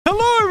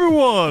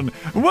everyone!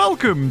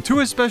 Welcome to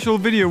a special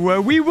video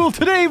where we will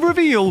today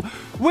reveal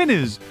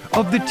winners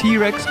of the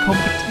Tea.Rex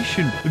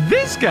competition.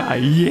 This guy,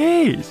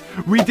 yes!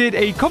 We did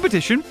a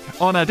competition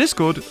on our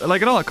Discord,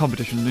 like an art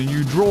competition, and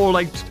you draw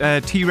like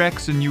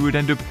Tea.Rex and you would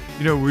end up,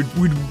 you know,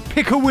 we'd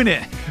pick a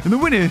winner, and the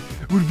winner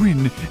would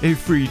win a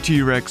free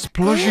Tea.Rex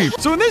plushie.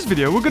 So in this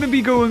video, we're going to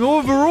be going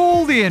over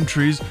all the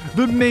entries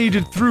that made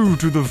it through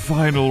to the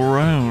final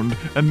round.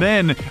 And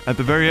then, at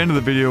the very end of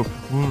the video,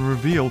 we'll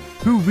reveal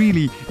who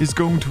really is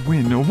going to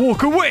win or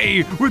walk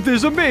away with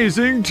this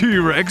amazing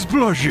Tea.Rex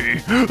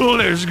plushie.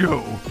 Let's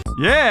go.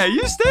 Yeah,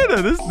 you stay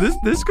there.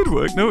 This could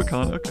work. No, it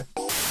can't. Okay.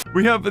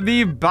 We have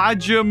the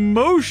Badger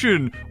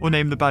Motion, or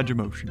name the Badger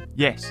Motion.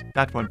 Yes,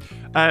 that one.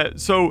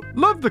 So,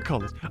 love the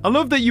colors. I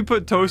love that you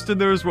put Toast in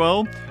there as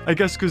well. I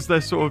guess because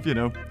they're sort of, you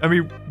know, I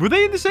mean, were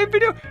they in the same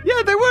video?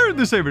 Yeah, they were in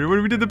the same video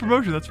when we did the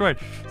promotion. That's right.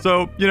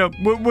 So, you know,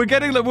 we're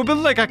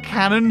building like a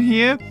cannon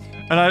here.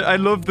 And I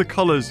love the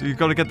colors. You've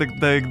got to get the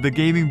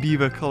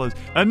TheGamingBeaver colors.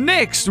 And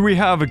next, we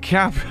have a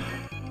cap.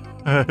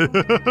 I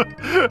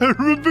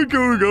remember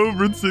going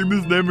over and seeing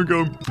this name and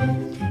going,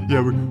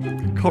 yeah, we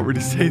can't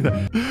really say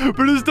that.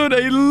 But it's done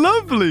a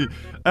lovely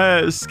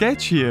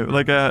sketch here.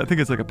 Like, I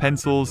think it's like a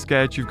pencil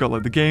sketch. You've got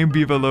like the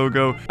TheGamingBeaver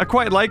logo. I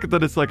quite like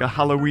that it's like a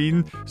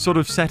Halloween sort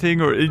of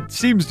setting, or it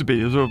seems to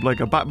be sort of like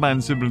a Batman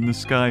symbol in the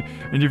sky.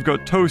 And you've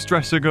got Toast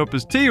dressing up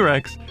as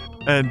Tea.Rex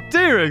and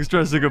Tea.Rex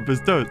dressing up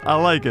as Toast. I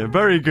like it.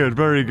 Very good,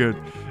 very good.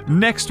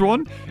 Next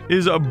one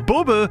is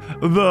Bubba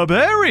the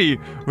Berry,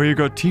 where you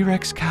got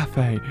Tea.Rex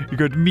Cafe. You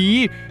got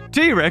me,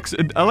 Tea.Rex,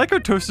 and I like how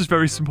Toast is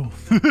very small.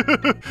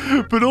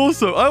 But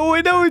also, oh,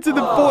 I know it's in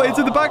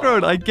the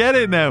background. I get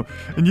it now.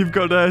 And you've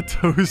got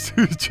Toast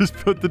who's just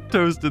put the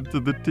toast into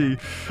the tea.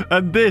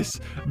 And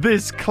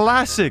this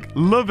classic,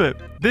 love it.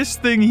 This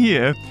thing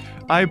here,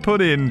 I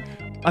put in.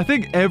 I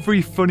think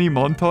every funny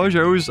montage,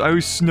 I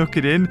always snuck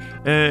it in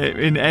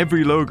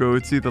every logo.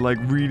 It's either like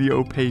really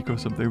opaque or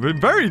something, but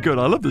very good.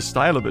 I love the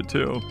style of it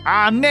too.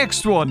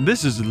 Next one.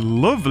 This is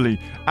lovely.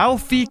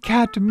 Alfie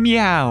Cat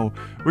Meow,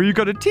 where you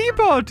got a tea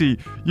party.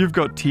 You've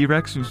got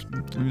Tea.Rex,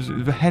 who's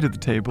ahead of the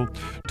table.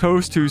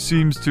 Toast, who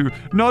seems to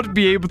not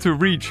be able to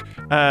reach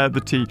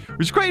the tea,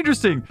 which is quite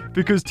interesting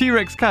because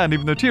Tea.Rex can,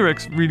 even though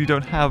Tea.Rex really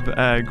don't have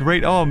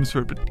great arms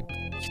for it, but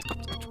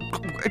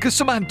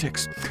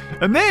semantics.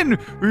 And then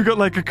we've got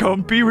like a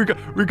compy,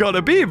 we got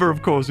a beaver,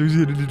 of course, who's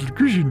in a little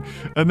cushion.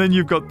 And then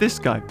you've got this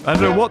guy. I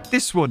don't know what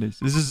this one is.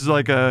 This is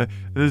like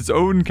his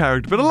own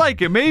character, but I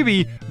like it.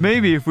 Maybe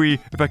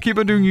if I keep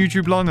on doing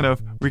YouTube long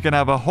enough, we can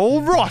have a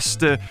whole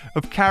roster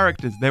of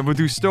characters. Then we'll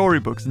do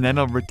storybooks, and then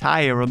I'll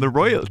retire on the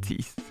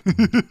royalties.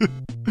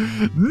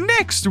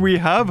 Next, we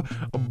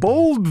have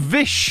Bold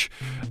Vish,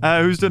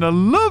 who's done a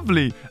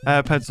lovely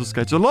pencil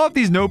sketch. A lot of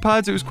these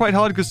notepads, it was quite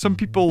hard because some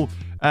people,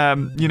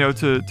 you know,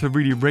 to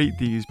really rate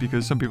these,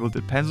 because some people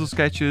did pencil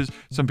sketches,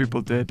 some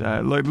people did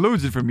like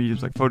loads of different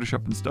mediums like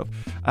Photoshop and stuff.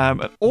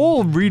 And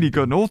all really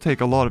good and all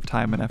take a lot of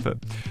time and effort.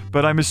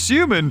 But I'm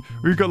assuming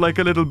we've got like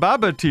a little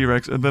Baba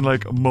Tea.Rex and then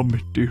like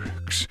Mummy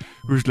Tea.Rex,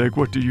 who's like,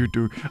 what do you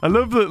do? I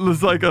love that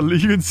there's like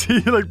you can see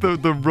like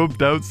the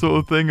rubbed out sort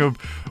of thing of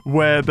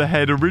where the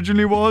head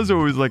originally was,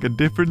 or it was like a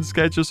different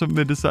sketch or something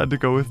they decided to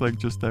go with like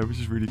just there, which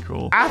is really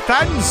cool. I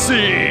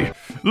fancy!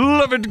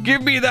 Love it,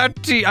 give me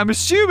that tea! I'm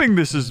assuming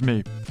this is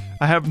me.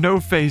 I have no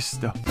face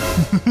though.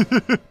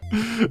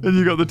 And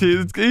you got the tea.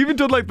 It's even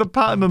done like the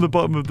pattern on the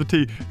bottom of the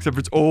tea, except for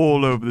it's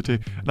all over the tea.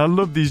 And I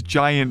love these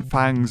giant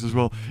fangs as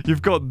well.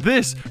 You've got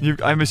this.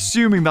 I'm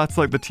assuming that's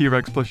like the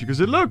Tea.Rex plushie because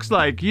it looks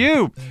like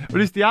you. But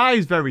at least the eye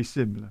is very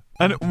similar.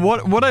 And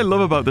what I love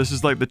about this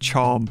is like the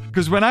charm.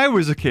 Because when I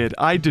was a kid,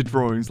 I did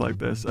drawings like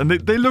this. And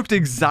they looked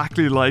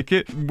exactly like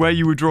it. Where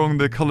you were drawing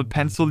the colored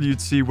pencil, you'd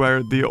see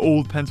where the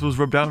old pencil was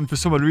rubbed out. And for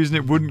some odd reason,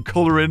 it wouldn't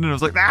color in. And I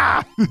was like,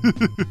 ah!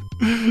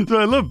 So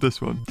I love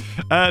this one.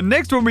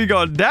 Next one, we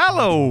got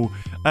Dallo,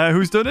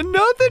 who's done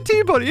another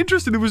tea party.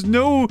 Interesting. There was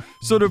no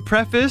sort of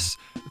preface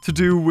to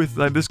do with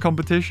like this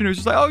competition. It was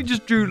just like, oh,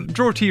 just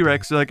draw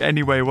Tea.Rex like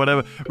anyway,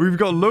 whatever. We've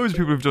got loads of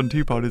people who've done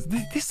tea parties.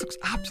 This looks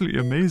absolutely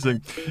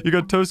amazing. You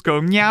got Toast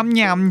going, yum,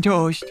 yum,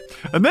 Toast.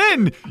 And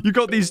then you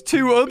got these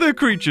two other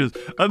creatures.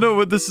 I don't know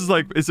what this is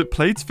like. Is it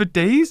plates for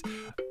days?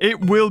 It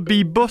will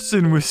be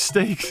bussin' with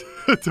steaks.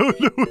 I don't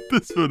know what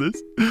this one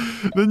is.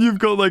 Then you've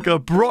got like a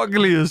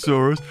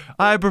Broccoliosaurus.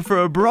 I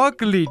prefer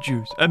broccoli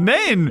juice. And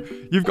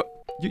then you've got...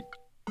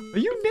 Are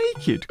you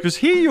naked? Because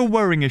here you're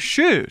wearing a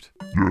shirt.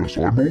 Yes,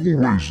 I'm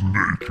always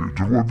naked.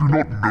 Have you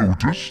not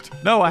noticed?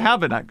 No, I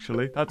haven't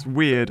actually. That's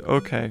weird.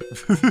 Okay.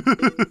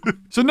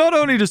 So not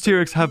only does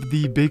Tea.Rex have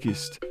the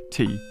biggest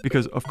tea,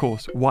 because of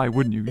course, why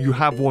wouldn't you? You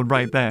have one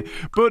right there.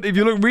 But if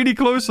you look really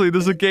closely,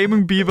 there's a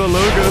TheGamingBeaver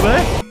logo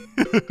there.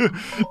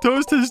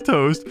 Toast is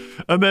Toast.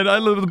 And then I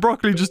love the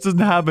broccoli just doesn't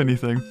have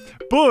anything.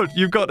 But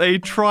you've got a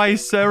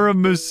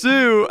Triceratops.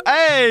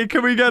 Hey,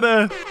 can we get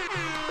a...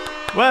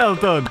 Well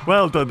done,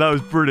 well done. That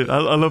was brilliant.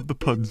 I love the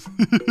puns.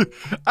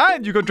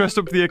 And you got dressed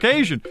up for the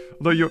occasion.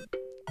 Although you're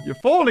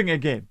falling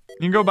again.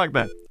 You can go back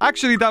there.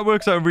 Actually, that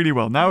works out really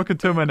well. Now I can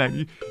turn my neck.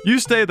 You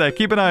stay there.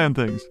 Keep an eye on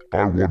things.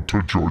 I want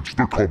to judge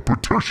the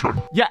competition.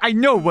 Yeah, I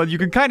know. Well, you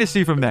can kind of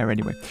see from there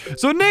anyway.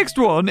 So next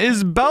one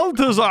is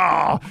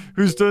Balthazar,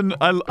 who's done...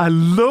 I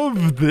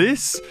love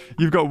this.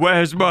 You've got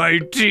Where's My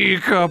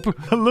Teacup?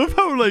 I love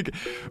how, like,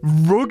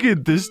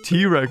 rugged this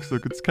T-Rex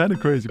look. It's kind of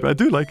crazy, but I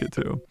do like it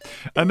too.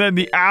 And then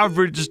the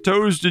average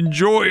toast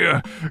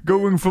enjoyer,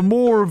 going for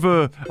more of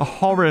a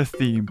horror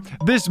theme.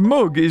 This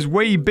mug is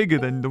way bigger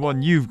than the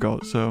one you've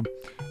got, so...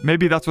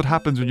 maybe that's what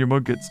happens when your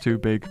mug gets too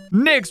big.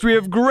 Next, we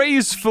have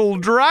graceful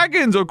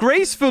dragons, or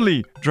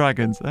gracefully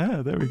dragons.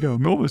 Ah, there we go.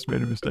 I almost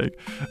made a mistake.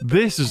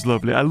 This is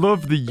lovely. I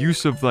love the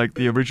use of, like,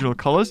 the original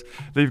colors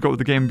that you've got with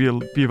the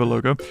GameBeaver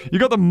logo. You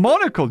got the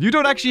monocle. You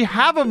don't actually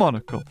have a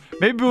monocle.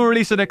 Maybe we'll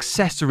release an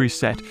accessory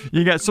set.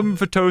 You get something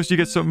for Toast, you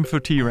get something for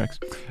T-Rex.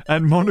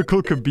 And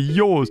monocle could be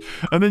yours.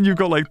 And then you've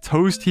got, like,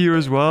 Toast here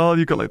as well.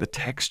 You've got, like, the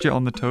texture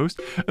on the toast.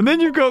 And then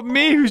you've got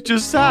me, who's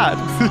just sad.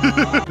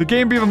 The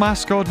GameBeaver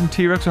mascot and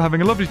T-Rex are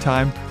having a lovely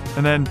time,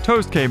 and then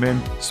Toast came in,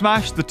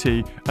 smashed the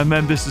tea, and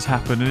then this has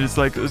happened, and it's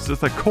like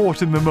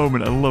caught in the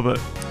moment. I love it.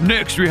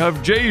 Next we have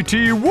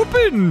JT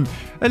Whoopin,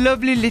 a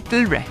lovely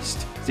little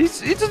rest.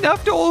 It doesn't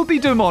have to all be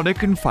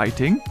demonic and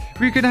fighting.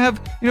 We can have,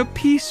 you know,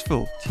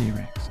 peaceful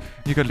T-Rex.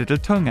 You got a little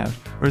tongue out,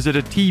 or is it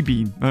a tea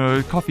bean or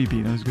a coffee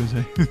bean? I was gonna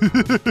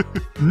say.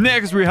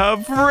 Next we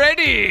have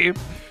Freddy.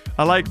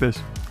 I like this.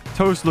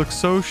 Toast looks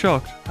so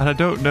shocked, and I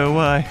don't know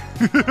why.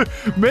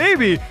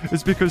 Maybe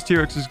it's because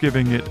T-Rex is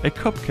giving it a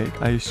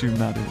cupcake. I assume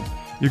that is.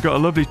 You've got a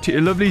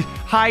lovely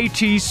high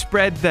tea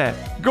spread there.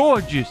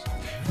 Gorgeous.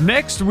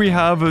 Next, we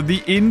have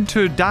the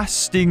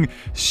interdasting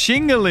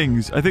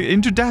shinglings. I think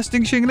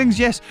interdasting shinglings?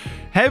 Yes.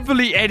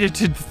 Heavily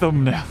edited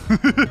thumbnail.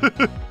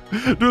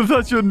 I don't know if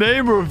that's your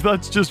name or if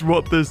that's just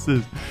what this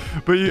is.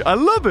 But I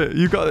love it.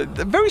 You got it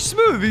very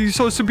smooth. You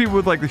saw some people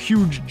with like the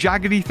huge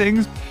jaggedy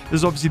things. This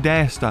is obviously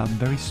their style.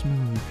 Very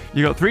smooth.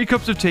 You got 3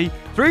 cups of tea,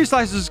 3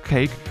 slices of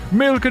cake,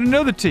 milk and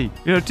another tea.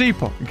 You know,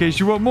 teapot in case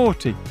you want more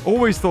tea.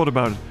 Always thought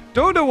about it.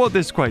 Don't know what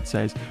this quite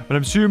says, but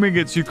I'm assuming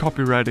it's you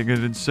copywriting it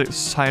and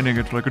signing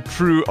it like a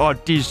true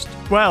artist.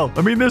 Well,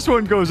 I mean, this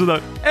one goes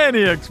without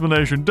any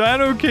explanation.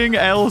 Dino King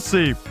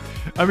LC.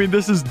 I mean,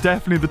 this is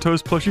definitely the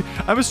Toast plushie.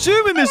 I'm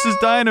assuming this is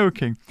Dino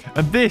King.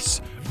 And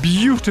this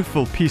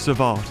beautiful piece of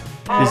art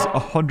is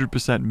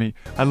 100% me.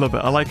 I love it.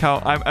 I like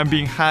how I'm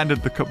being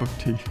handed the cup of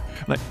tea.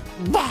 Like,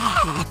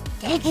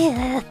 thank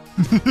you.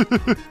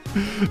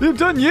 They've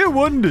done you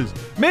wonders.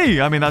 Me,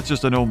 I mean, that's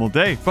just a normal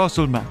day.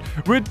 Fossil man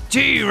with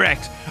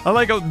T-Rex. I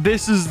like how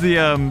this is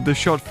the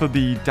shot for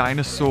the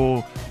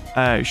dinosaur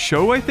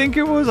show, I think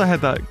it was. I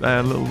had that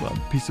little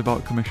piece of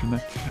art commission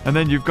there. And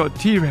then you've got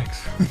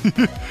T-Rex.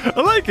 I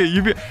like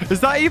it.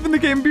 Is that even the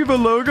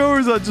GameBeaver logo, or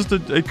is that just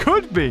it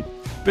could be.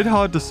 Bit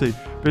hard to see.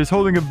 But it's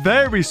holding a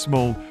very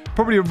small,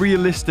 probably a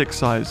realistic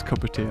size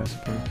cup of tea, I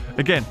suppose.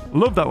 Again,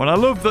 love that one. I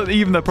love that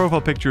even the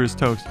profile picture is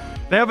Toast.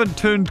 They haven't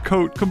turned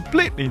coat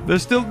completely. They're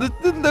still,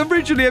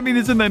 originally, I mean,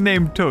 it's in their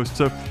name, Toast.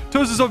 So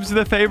Toast is obviously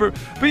their favorite.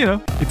 But, you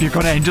know, if you're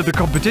going to enter the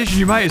competition,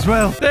 you might as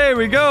well. There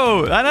we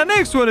go. And our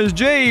next one is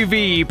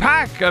JV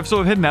Pack. I've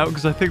sort of hidden out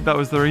because I think that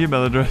was their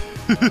email address.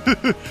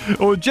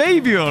 Or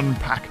Javion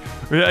Pack.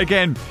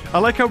 Again, I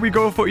like how we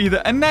go for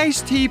either a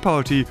nice tea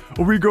party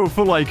or we go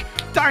for, like,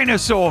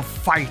 dinosaur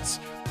fights.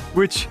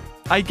 Which,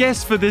 I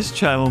guess for this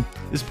channel,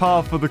 is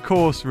par for the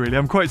course, really.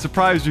 I'm quite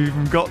surprised we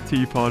even got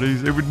tea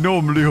parties. It would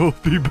normally all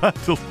be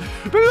battles.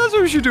 Maybe that's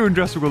what we should do in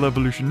Jurassic World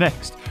Evolution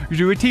next. We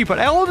do a tea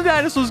party. All the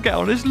dinosaurs get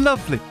on. It's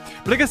lovely.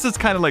 But I guess that's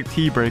kind of like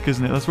tea break,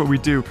 isn't it? That's what we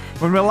do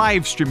when we're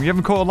live streaming. You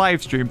haven't caught a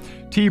live stream.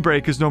 Tea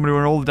break is normally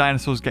when all the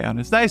dinosaurs get on.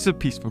 It's nice and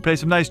peaceful. Play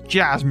some nice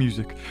jazz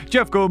music.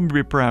 Jeff Golden would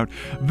be proud.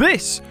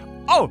 This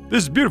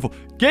is beautiful.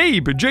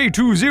 Gabe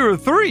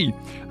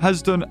J203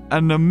 has done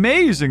an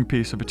amazing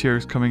piece of a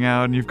T-Rex coming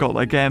out, and you've got,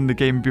 again, the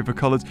GameBeaver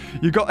colors.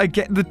 You've got,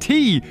 again, the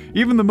tea.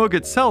 Even the mug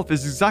itself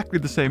is exactly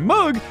the same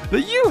mug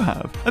that you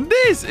have. And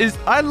this is,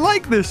 I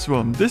like this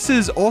one. This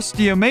is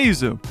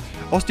Osteomazu.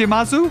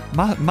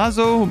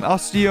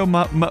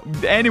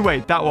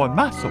 Anyway, that one,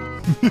 Maso.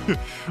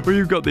 Where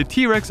you've got the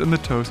T-Rex and the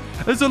Toast.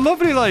 There's a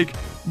lovely, like,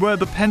 where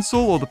the pencil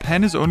or the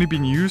pen has only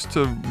been used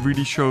to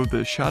really show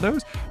the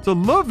shadows. It's a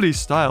lovely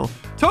style.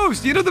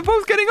 Toast, you know, they're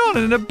both getting on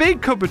in a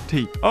big cup of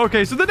tea.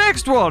 Okay, so the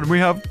next one, we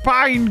have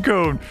Pine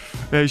Cone.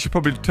 Yeah, you should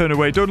probably turn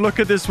away. Don't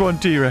look at this one,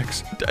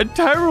 T-Rex. A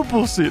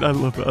terrible scene. I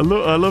love it. I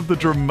love the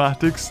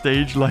dramatic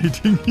stage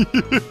lighting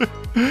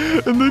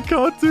and the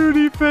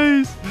cartoony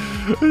face.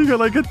 You got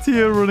like a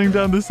tear running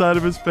down the side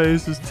of his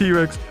face as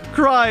T-Rex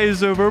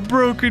cries over a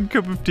broken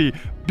cup of tea.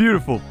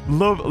 Beautiful.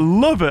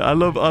 Love it. I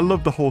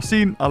love the whole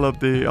scene. I love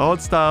the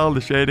art style,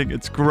 the shading.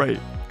 It's great.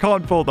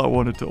 Can't fault that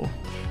one at all.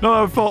 Not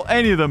I would fault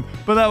any of them,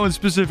 but that one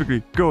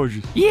specifically,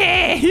 gorgeous.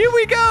 Yeah, here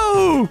we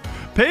go!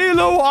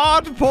 Paleo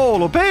Art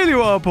Poll, or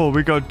Paleo Art Poll.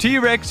 We got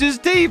T-Rex's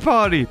Tea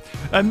Party.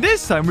 And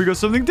this time we got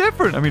something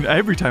different. I mean,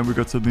 every time we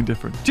got something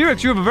different.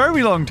 T-Rex, you have a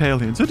very long tail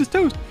here, and so does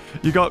Toast.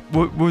 You got,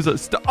 what was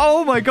that?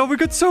 Oh my god, we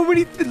got so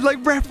many, like,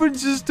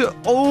 references to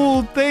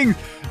old things.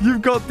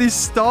 You've got these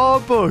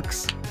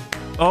Starbucks.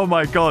 Oh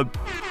my god.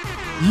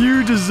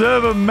 You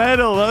deserve a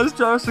medal. That's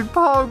Jurassic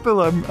Park,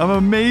 Bill. I'm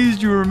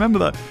amazed you remember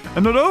that.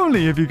 And not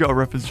only have you got a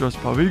reference to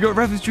Jurassic Park, but you got a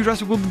reference to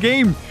Jurassic World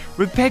game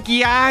with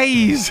Pecky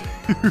Eyes,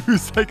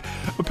 who's like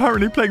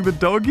apparently playing the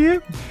dog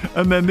here.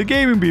 And then the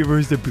Gaming Beaver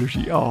is the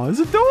plushie. Oh, it's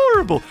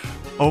adorable.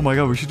 Oh my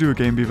god, we should do a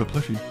Gaming Beaver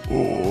plushie.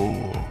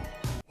 Oh.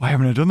 Why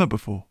haven't I done that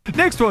before?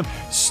 Next one,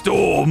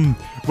 Storm,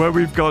 where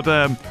we've got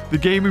the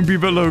Gaming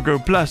Beaver logo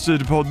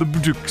plastered upon the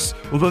buttocks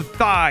or the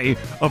thigh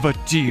of a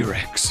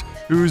T-Rex,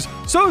 who's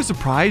so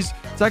surprised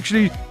it's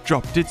actually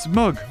dropped its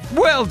mug.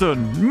 Well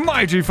done,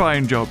 mighty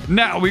fine job.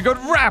 Now we got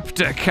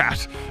Raptor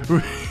Cat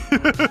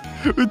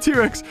with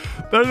T-Rex.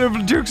 I don't know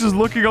if T-Rex is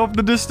looking off in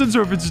the distance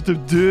or if it's just a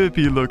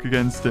derpy look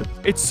against it.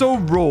 It's so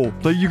raw,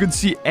 like you can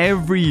see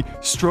every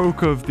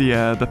stroke of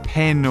the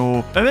pen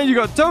and then you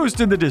got Toast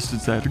in the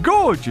distance there.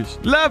 Gorgeous,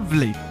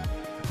 lovely.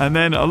 And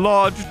then a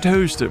large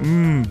toaster.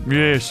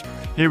 Yes.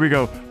 Here we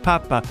go.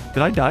 Papa.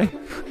 Did I die?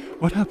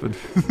 What happened?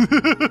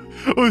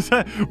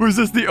 Was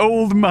this the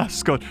old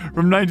mascot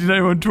from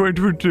 1991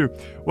 2022?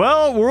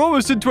 Well, we're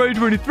almost in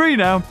 2023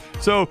 now,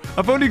 so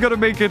I've only got to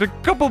make it a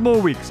couple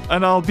more weeks,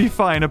 and I'll be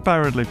fine,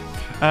 apparently.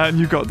 And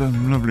you got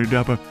them, lovely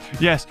Dapper.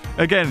 Yes,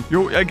 again,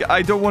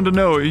 I don't want to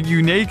know. Are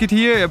you naked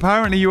here?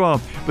 Apparently you are.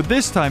 But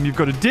this time, you've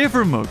got a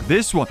different mug.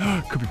 This one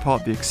could be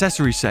part of the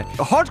accessory set.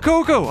 A hot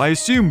cocoa, I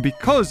assume,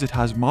 because it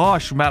has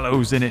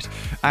marshmallows in it.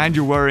 And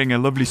you're wearing a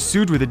lovely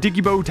suit with a dicky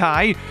bow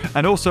tie,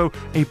 and also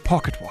a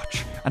pocket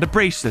watch, and a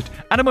bracelet,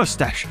 and a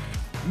mustache.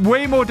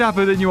 Way more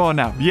dapper than you are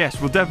now. Yes,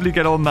 we'll definitely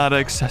get on that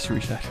accessory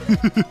set.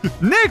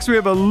 Next, we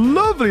have a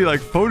lovely,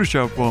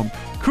 Photoshop one.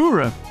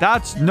 Kura,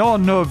 that's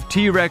none of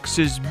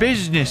T-Rex's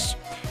business.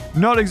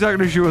 Not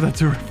exactly sure what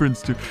that's a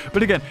reference to.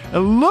 But again, a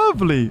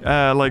lovely,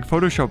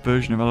 Photoshop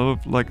version of it. I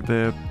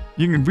love,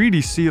 you can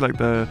really see, it would,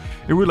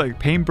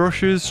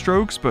 paintbrushes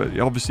strokes, but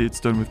obviously it's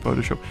done with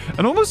Photoshop.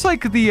 And almost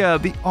like the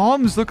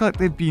arms look like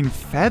they've been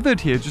feathered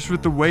here, just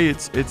with the way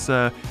it's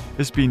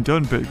been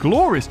done, but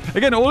glorious.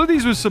 Again, all of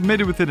these were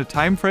submitted within a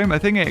time frame. I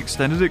think I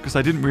extended it because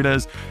I didn't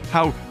realize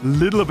how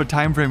little of a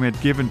time frame I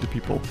had given to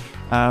people.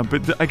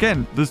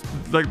 Again,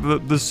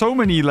 there's so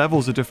many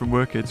levels of different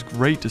work. It's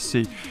great to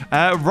see.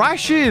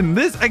 Ration,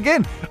 this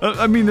again.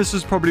 I mean, this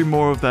is probably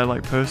more of their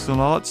personal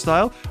art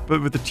style,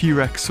 but with the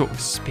T-Rex sort of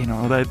spin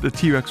on it. The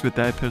T-Rex with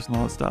their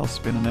personal art style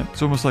spin on it.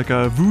 It's almost like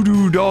a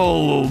voodoo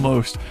doll,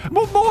 almost.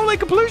 More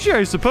like a plushie,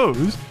 I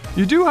suppose.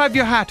 You do have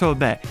your hat on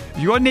there.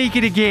 You are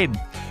naked again,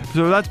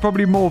 so that's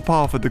probably more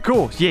par for the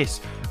course. Yes,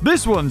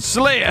 this one,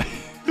 Slayer.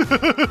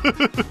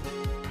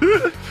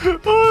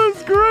 Oh,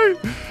 that's great.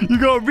 You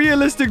got a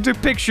realistic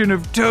depiction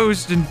of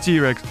Toast and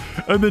T-Rex,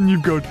 and then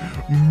you've got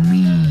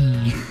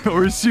me.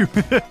 Or I assume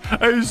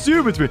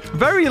it's me.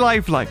 Very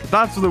lifelike.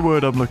 That's the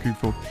word I'm looking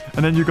for.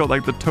 And then you got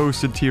the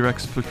Toast and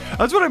T-Rex.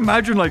 That's what I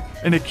imagine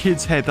in a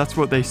kid's head. That's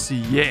what they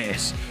see.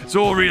 Yes. It's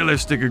all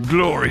realistic and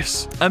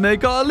glorious. And they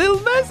got a little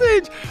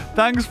message.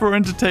 Thanks for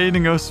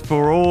entertaining us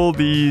for all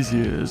these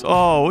years.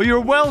 Oh,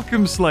 you're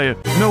welcome, Slayer.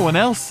 No one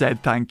else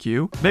said thank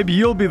you. Maybe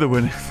you'll be the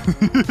winner.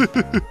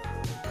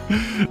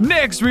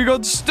 Next, we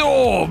got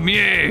Storm.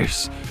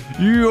 Yes.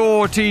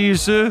 Your tea,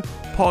 sir.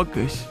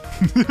 Poggers.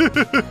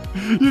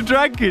 You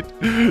drank it.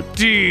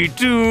 Tea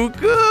too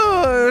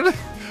good.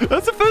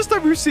 That's the first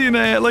time we've seen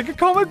a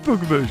comic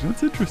book version.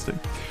 That's interesting.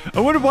 I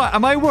wonder why.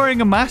 Am I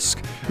wearing a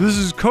mask? This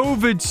is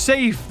COVID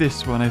safe,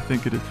 this one, I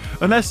think it is.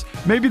 Unless,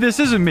 maybe this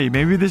isn't me.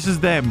 Maybe this is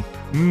them.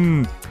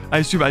 I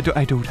assume I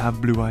don't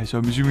have blue eyes, so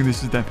I'm assuming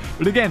this is them.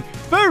 But again,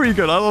 very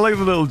good. I like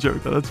the little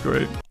joke. That's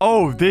great.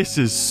 Oh, this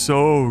is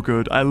so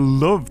good. I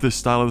love the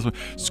style of this one.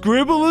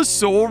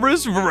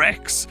 Scribblosaurus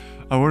Rex.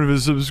 I wonder if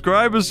it's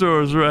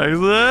Subscribosaurus Rex.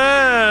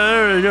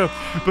 There we go.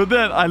 But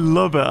then, I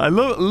love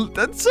it.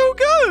 That's so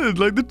good.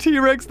 Like the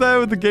T-Rex there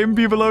with the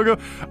GameBeaver logo.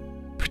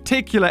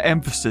 Particular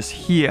emphasis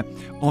here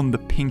on the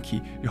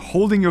pinky. You're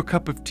holding your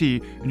cup of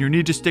tea, and you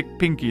need to stick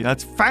pinky.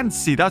 That's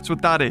fancy. That's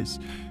what that is.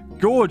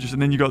 Gorgeous.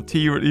 And then you got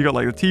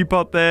the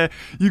teapot there.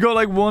 You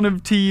got one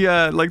of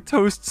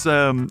Toast's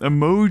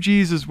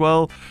emojis as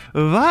well.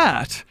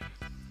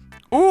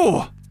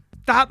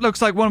 That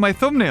looks like one of my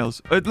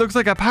thumbnails. It looks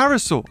like a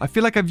parasol. I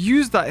feel like I've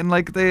used that in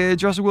the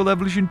Jurassic World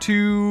Evolution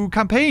 2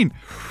 campaign.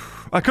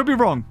 I could be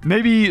wrong.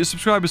 Maybe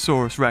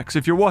Subscribosaurus Rex,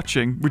 if you're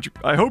watching, which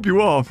I hope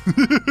you are,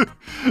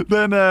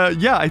 then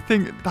yeah, I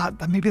think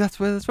that maybe that's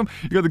where that's from.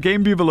 You got the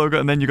GameBeaver logo,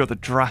 and then you got the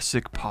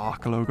Jurassic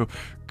Park logo.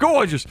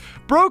 Gorgeous.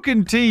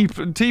 Broken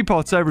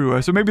teapots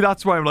everywhere, so maybe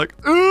that's why I'm like,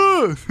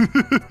 ugh.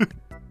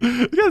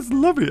 Yeah, it's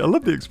lovely. I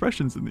love the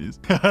expressions in these.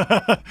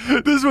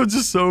 This one's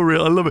just so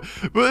real. I love it.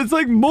 But it's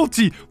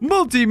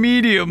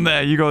multi-medium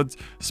there. You got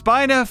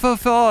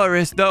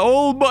Spinosaurus, the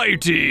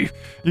Almighty.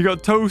 You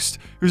got Toast,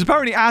 who's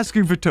apparently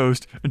asking for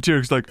toast. And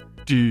T-Rex like,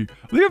 You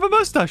have a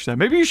mustache there.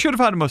 Maybe you should have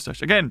had a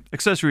mustache. Again,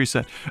 accessory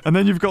set. And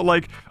then you've got,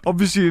 like,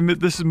 obviously,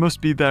 this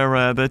must be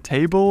their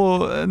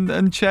table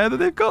and chair that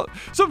they've got.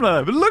 Something like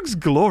that. But it looks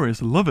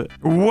glorious. I love it.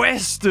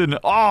 Western.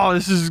 Oh,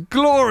 this is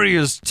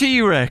glorious.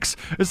 T-Rex.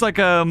 It's like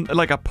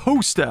a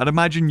poster. I'd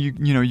imagine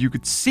you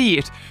could see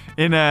it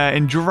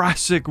in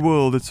Jurassic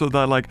World. It's sort of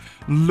that, like,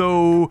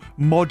 low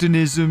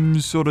modernism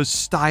sort of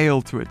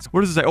style to it.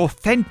 What does it say?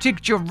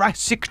 Authentic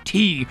Jurassic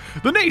tea.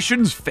 The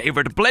nation's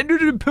favorite,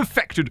 blended and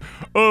perfected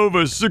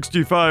over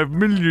 65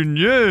 million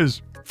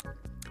years.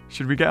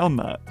 Should we get on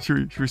that?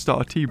 Should we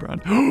start a tea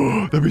brand?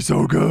 Oh, that'd be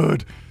so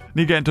good. I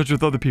need to get in touch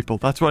with other people.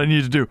 That's what I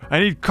need to do. I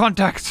need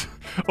contacts.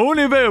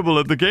 Only available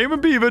at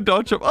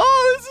TheGamingBeaver.shop.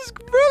 Oh, this is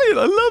brilliant.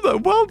 I love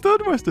that. Well done,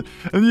 Weston.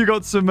 And you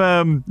got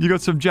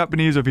some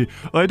Japanese over here.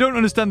 I don't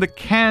understand the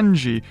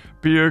kanji,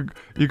 but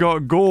you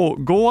got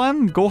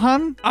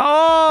Gohan?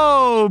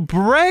 Oh,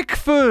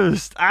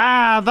 breakfast.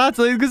 Ah, that's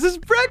it, because it's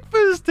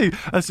breakfast tea.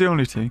 That's the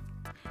only tea.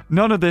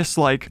 None of this,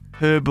 like,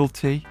 herbal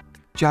tea,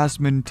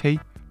 jasmine tea,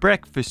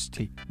 breakfast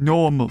tea,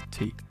 normal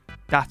tea.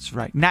 That's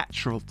right,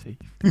 natural tea.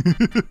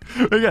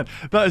 Again,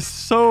 that is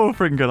so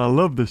freaking good. I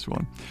love this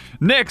one.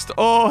 Next,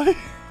 oh,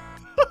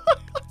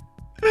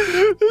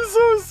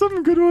 there's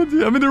some good ones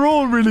here. I mean, they're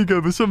all really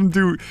good, but some of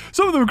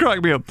them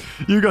crack me up.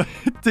 You got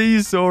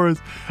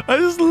T-Saurus. I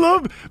just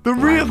love the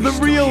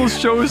real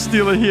show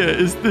stealer here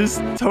is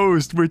this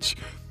toast, which,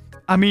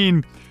 I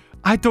mean,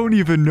 I don't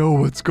even know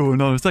what's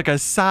going on. It's like a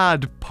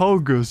sad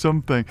pug or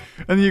something.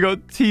 And you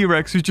got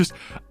T-Rex, who just...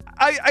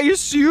 I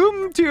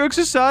assume T-Rex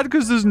is sad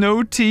because there's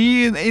no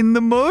tea in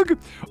the mug,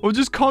 or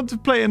just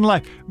contemplating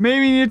life.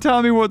 Maybe you need to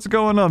tell me what's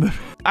going on.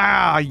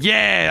 Ah,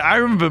 yeah, I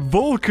remember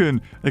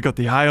Vulcan. They got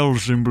the Isle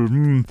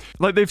symbol.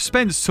 Like, they've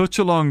spent such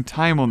a long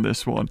time on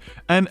this one,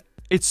 and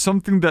it's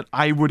something that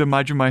I would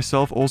imagine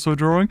myself also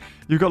drawing.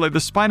 You've got, like, the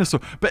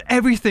Spinosaur, but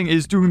everything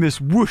is doing this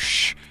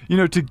whoosh,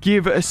 to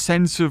give a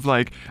sense of,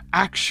 like,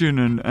 action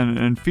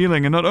and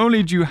feeling. And not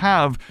only do you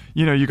have,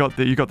 you got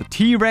the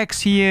T-Rex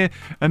here,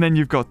 and then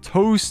you've got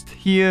Toast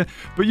here,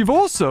 but you've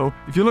also,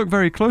 if you look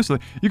very closely,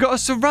 you got a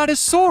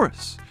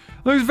Ceratosaurus.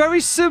 Looks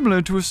very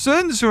similar to a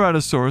certain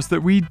Ceratosaurus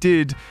that we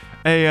did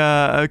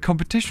a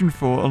competition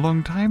for a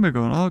long time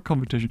ago, an art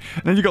competition.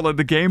 And then you got, like,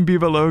 the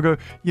TheGamingBeaver logo.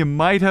 You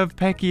might have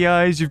pecky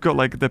eyes. You've got,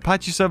 like, the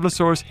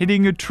Pachycephalosaurus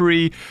hitting a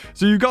tree.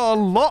 So you've got a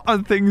lot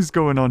of things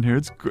going on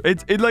here.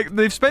 It's like,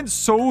 they've spent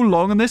so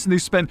long on this, and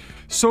they've spent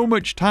so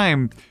much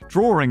time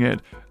drawing it.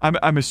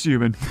 I'm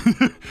assuming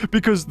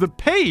because the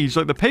page,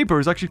 like the paper,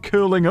 is actually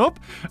curling up,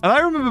 and I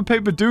remember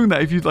paper doing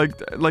that. If you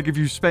like if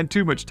you spent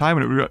too much time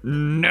on it, we go,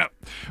 no.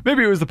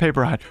 Maybe it was the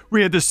paper I had.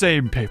 We had the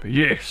same paper,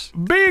 yes.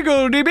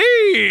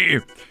 Beagle-de-bee!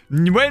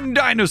 When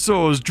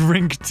dinosaurs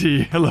drink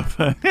tea. I love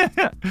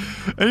that.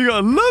 And you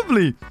got a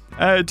lovely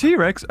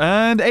T-Rex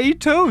and a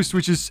Toast,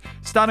 which is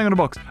standing on a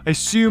box. I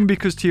assume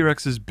because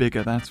T-Rex is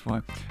bigger, that's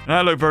why. And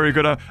I look very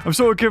good. I'm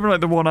sort of giving,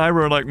 like, the one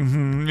eyebrow, like,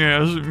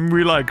 yes,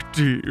 we like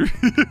tea.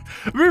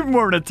 I'm even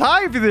wearing a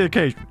tie for the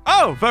occasion.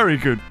 Oh, very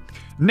good.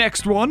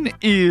 Next one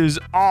is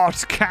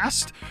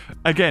Artcast.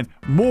 Again,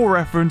 more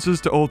references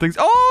to old things.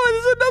 Oh,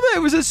 there's another.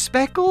 It was a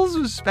Speckles. It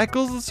was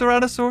Speckles the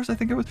Ceratosaurus, I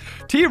think it was.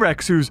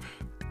 T-Rex, who's...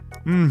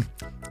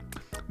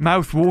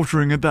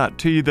 mouth-watering at that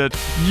tea that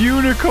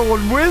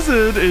Unicorn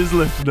Wizard is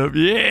lifting up.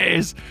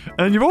 Yes!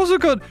 And you've also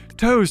got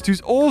Toast,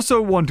 who's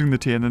also wanting the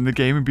tea, and then the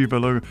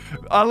TheGamingBeaver logo.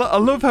 I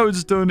love how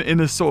it's done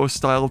in a sort of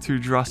style to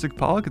Jurassic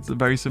Park. It's a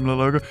very similar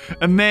logo.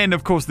 And then,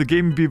 of course, the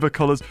TheGamingBeaver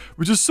colors,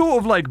 which is sort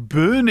of like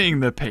burning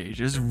the page.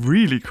 It's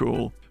really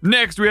cool.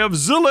 Next, we have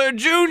Zilla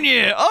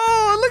Jr.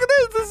 Oh, look at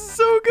this. This is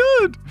so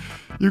good.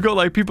 You got,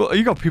 like, people.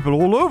 You got people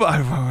all over. I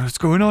don't know what's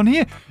going on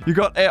here. You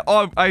got.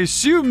 I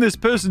assume this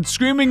person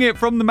screaming it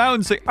from the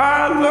mountain, saying,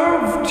 "I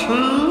love tea."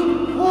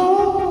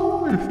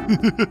 Oh.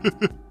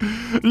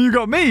 And you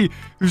got me,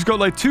 who's got,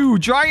 like, 2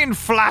 giant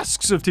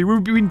flasks of tea.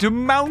 We've been to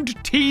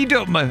Mount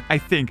Teedom, I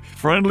think.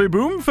 Friendly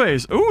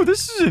Boomface. Oh,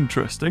 this is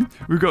interesting.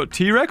 We've got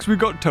T-Rex. We've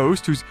got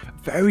Toast, who's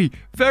very,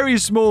 very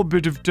small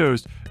bit of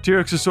toast.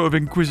 T-Rex is sort of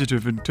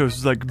inquisitive, and Toast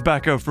is like,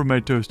 back up from my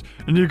toast.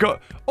 And you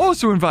got,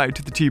 also invited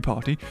to the tea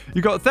party,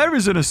 you got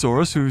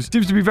Therizinosaurus, who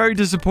seems to be very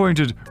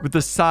disappointed with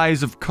the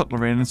size of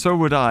cutlery, and so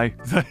would I.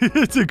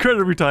 It's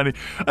incredibly tiny.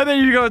 And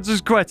then you got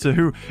Quetzal,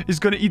 who is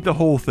going to eat the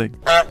whole thing.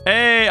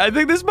 Hey, I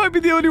think this might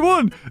be the only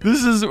one.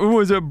 This is, what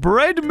was it,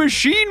 Bread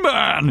Machine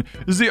Man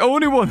is the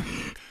only one.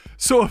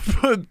 So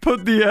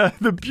put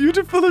the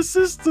beautiful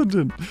assistant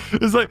in.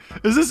 It's like,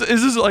 is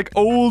this like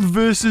old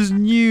versus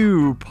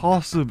new?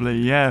 Possibly,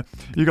 yeah.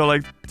 You got,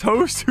 like,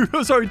 Toast,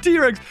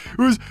 T-Rex,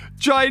 who's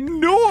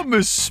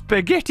ginormous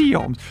spaghetti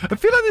arms. I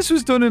feel like this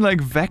was done in, like,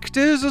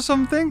 vectors or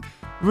something.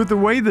 With the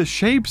way the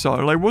shapes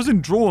are, like,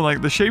 wasn't drawn,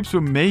 like, the shapes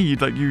were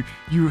made, like,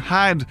 you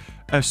had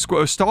a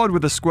square, started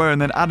with a square and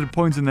then added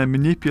points and then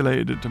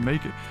manipulated it to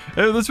make it.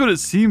 That's what it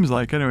seems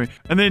like, anyway.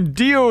 And then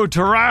Dio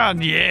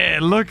Turan, yeah,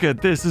 look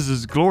at this. This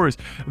is glorious.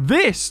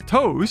 This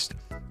Toast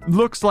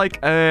looks like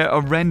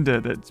a render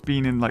that's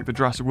been in, like, the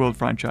Jurassic World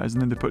franchise,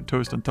 and then they put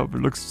Toast on top of it.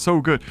 It looks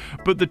so good.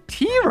 But the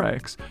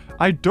T-Rex,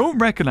 I don't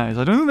recognize.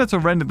 I don't think that's a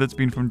render that's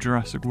been from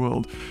Jurassic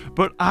World.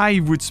 But I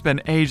would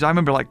spend ages. I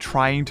remember like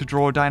trying to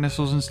draw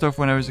dinosaurs and stuff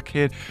when I was a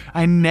kid.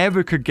 I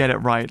never could get it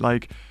right.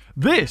 Like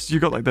this, you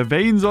got like the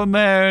veins on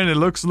there and it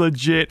looks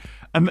legit.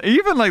 And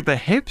even like the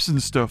hips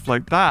and stuff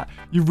like that,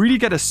 you really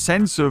get a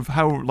sense of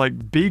how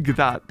like big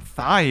that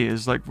thigh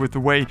is, like with the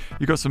way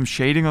you got some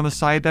shading on the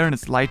side there and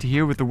it's lighter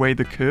here with the way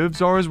the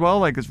curves are as well,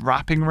 like it's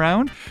wrapping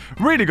around.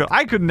 Really good.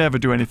 I could never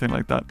do anything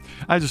like that.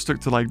 I just stuck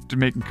to like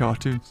making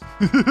cartoons.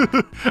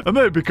 And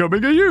then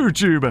becoming a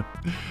YouTuber.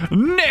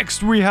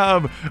 Next we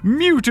have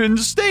Mutant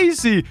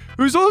Stacy,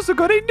 who's also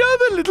got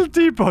another little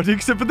teapot,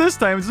 except for this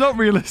time it's not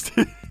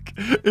realistic.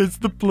 It's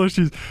the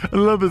plushies. I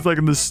love it's like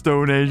in the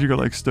Stone Age, you got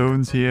like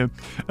stones here.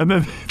 And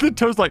then the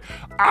toast like,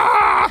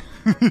 ah!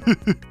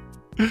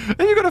 And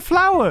you got a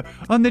flower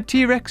on the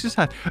T-Rex's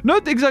hat.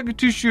 Not exactly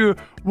too sure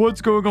what's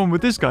going on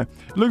with this guy.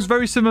 It looks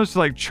very similar to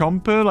like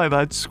Chomper, like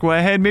that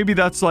square head. Maybe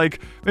that's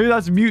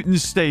Mutant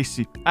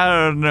Stacy. I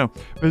don't know.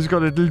 But it's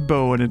got a little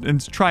bow on it and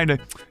it's trying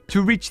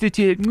to reach the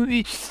T.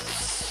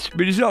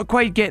 But it's not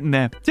quite getting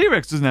there.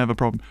 T-Rex doesn't have a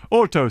problem.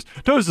 Or Toast.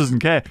 Toast doesn't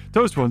care.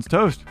 Toast wants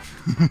toast.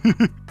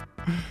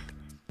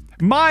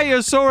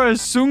 Myosaurus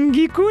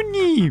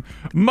Sungikuni.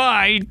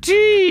 My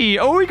tea.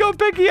 Oh, we got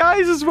Becky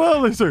Eyes as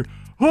well. It's like,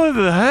 what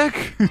the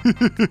heck?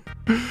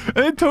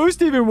 And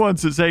Toast even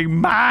wants it, saying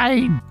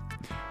mine.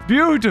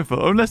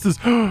 Beautiful. Unless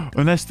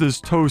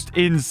there's toast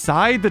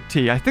inside the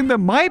tea. I think there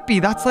might be.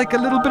 That's like a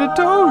little bit of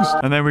toast.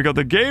 And then we got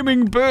the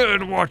Gaming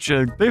Bird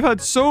Watcher. They've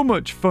had so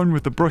much fun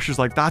with the brushes.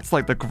 Like that's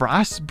like the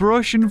grass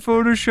brush in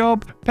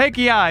Photoshop.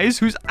 Peggy Eyes,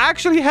 who's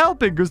actually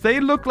helping because they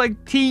look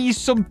like tea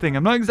something.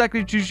 I'm not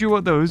exactly too sure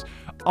what those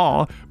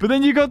are. But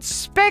then you got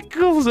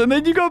Speckles. And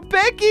then you got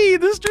Becky,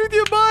 the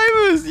Struthia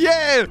Mimers.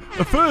 Yeah.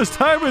 The first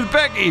time with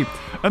Becky.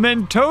 And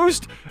then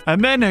Toast.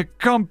 And then a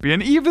compy,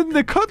 and even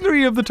the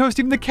cutlery of the toast,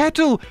 even the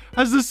kettle,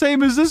 has the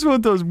same as this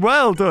one does.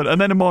 Well done. And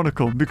then a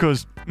monocle,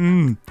 because,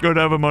 gotta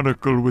have a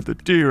monocle with the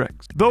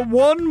T-Rex. The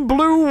One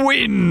Blue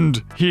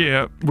Wind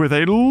here, with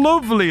a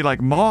lovely,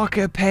 like,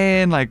 marker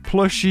pen, like,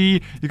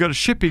 plushie. You got a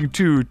shipping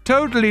to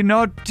Totally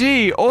Not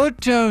Tea or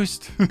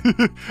Toast.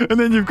 And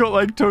then you've got,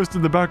 like, Toast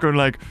in the background,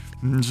 like,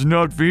 it's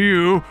not for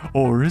you,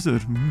 or is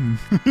it?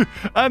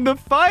 And the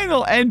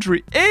final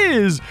entry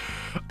is...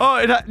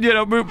 Oh,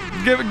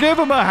 give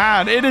him a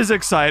hand. It is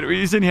exciting.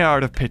 He's in here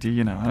out of pity,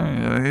 you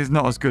know. He's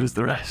not as good as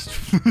the rest.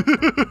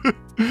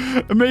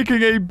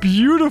 Making a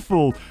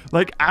beautiful,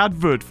 like,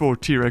 advert for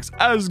T-Rex.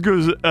 As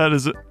good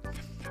as it...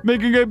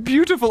 Making a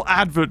beautiful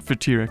advert for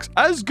T-Rex.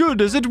 As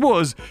good as it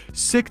was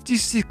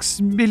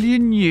 66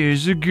 million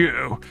years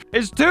ago.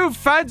 It's too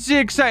fancy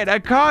exciting. I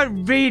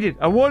can't read it.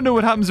 I wonder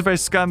what happens if I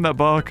scan that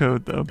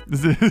barcode, though.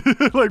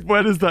 Like,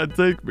 where does that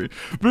take me?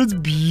 But it's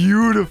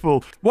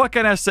beautiful. What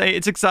can I say?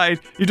 It's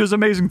exciting. He does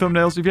amazing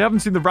thumbnails. If you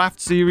haven't seen the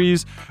Raft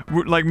series,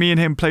 like, me and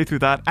him play through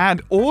that,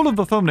 and all of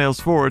the thumbnails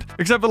for it,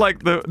 except for,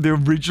 like, the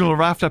original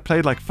Raft I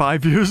played, like,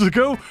 5 years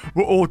ago,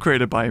 were all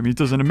created by him. He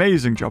does an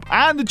amazing job.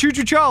 And the Choo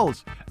Choo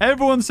Charles.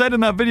 Everyone said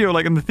in that video,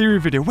 like in the theory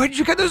video, where did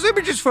you get those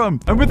images from?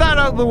 And with that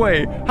out of the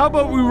way, how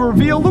about we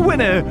reveal the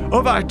winner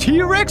of our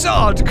T-Rex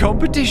art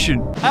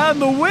competition?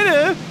 And the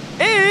winner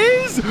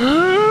is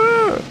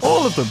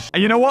all of them.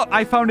 And you know what?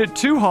 I found it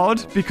too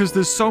hard because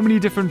there's so many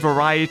different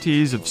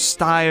varieties of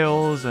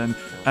styles and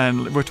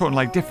we're talking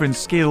like different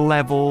skill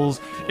levels.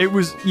 It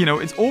was, you know,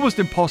 it's almost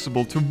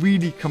impossible to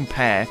really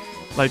compare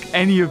like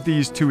any of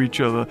these to each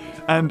other.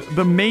 And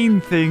the main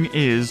thing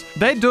is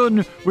they're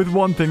done with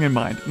one thing in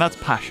mind, and that's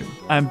passion.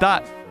 And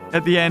that,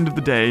 at the end of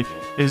the day,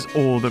 is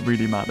all that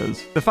really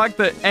matters. The fact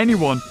that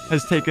anyone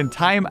has taken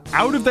time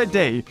out of their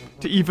day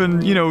to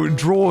even, you know,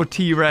 draw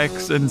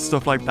T-Rex and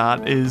stuff like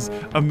that is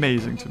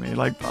amazing to me.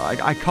 Like,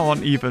 I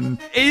can't even...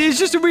 It's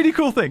just a really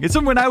cool thing. It's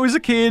something when I was a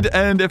kid,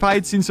 and if I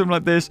had seen something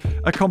like this,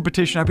 a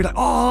competition, I'd be like,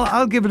 oh,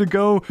 I'll give it a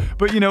go.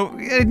 But, you know,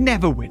 it'd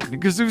never win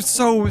because there was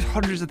so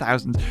hundreds of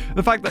thousands.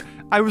 The fact that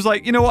I was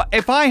like, you know what?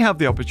 If I have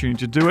the opportunity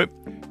to do it,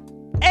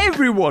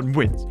 everyone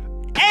wins.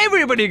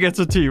 Everybody gets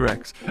a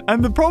T-Rex.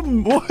 And the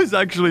problem was,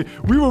 actually,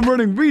 we were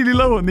running really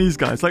low on these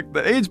guys. Like,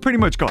 it's pretty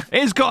much gone.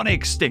 It's gone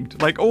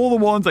extinct. Like, all the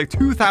ones, like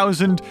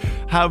 2,000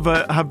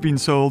 have been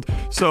sold.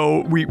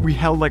 So we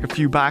held, like, a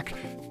few back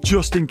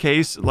just in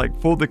case, like,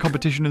 for the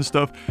competition and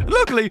stuff.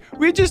 Luckily,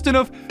 we had just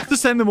enough to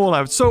send them all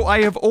out. So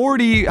I have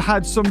already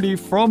had somebody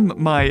from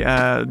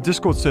my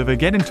Discord server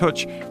get in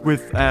touch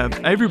with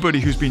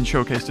everybody who's been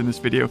showcased in this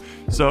video.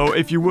 So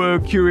if you were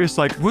curious,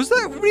 like, was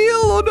that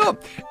real or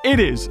not? It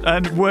is.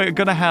 And we're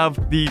gonna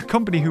have the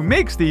company who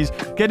makes these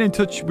get in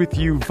touch with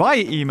you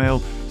via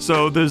email.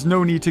 So there's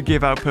no need to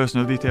give out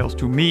personal details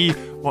to me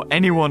or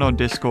anyone on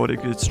Discord.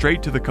 It goes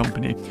straight to the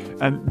company.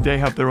 And they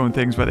have their own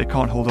things where they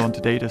can't hold on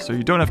to data. So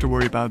you don't have to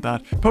worry about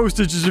that.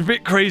 Postage is a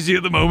bit crazy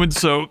at the moment,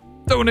 so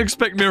don't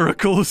expect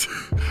miracles.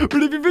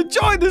 But if you've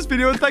enjoyed this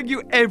video, thank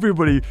you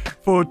everybody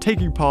for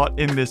taking part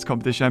in this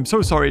competition. I'm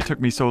so sorry it took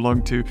me so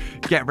long to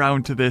get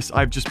round to this.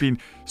 I've just been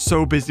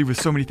so busy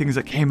with so many things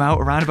that came out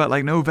around about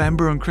like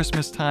November and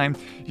Christmas time.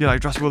 You know,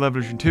 like Jurassic World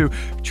Evolution 2,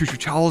 Choo Choo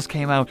Charles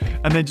came out,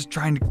 and then just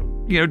trying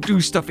to, you know,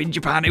 do stuff in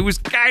Japan. It was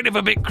kind of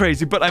a bit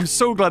crazy, but I'm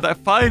so glad that I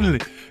finally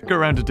got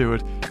around to do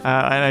it. And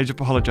I just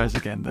apologize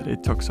again that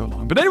it took so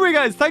long. But anyway,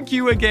 guys, thank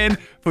you again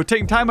for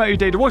taking time out of your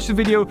day to watch the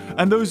video,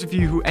 and those of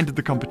you who entered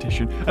the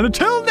competition. And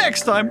until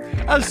next time,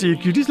 I'll see you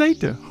cuties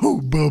later.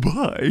 Oh,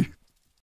 bye-bye.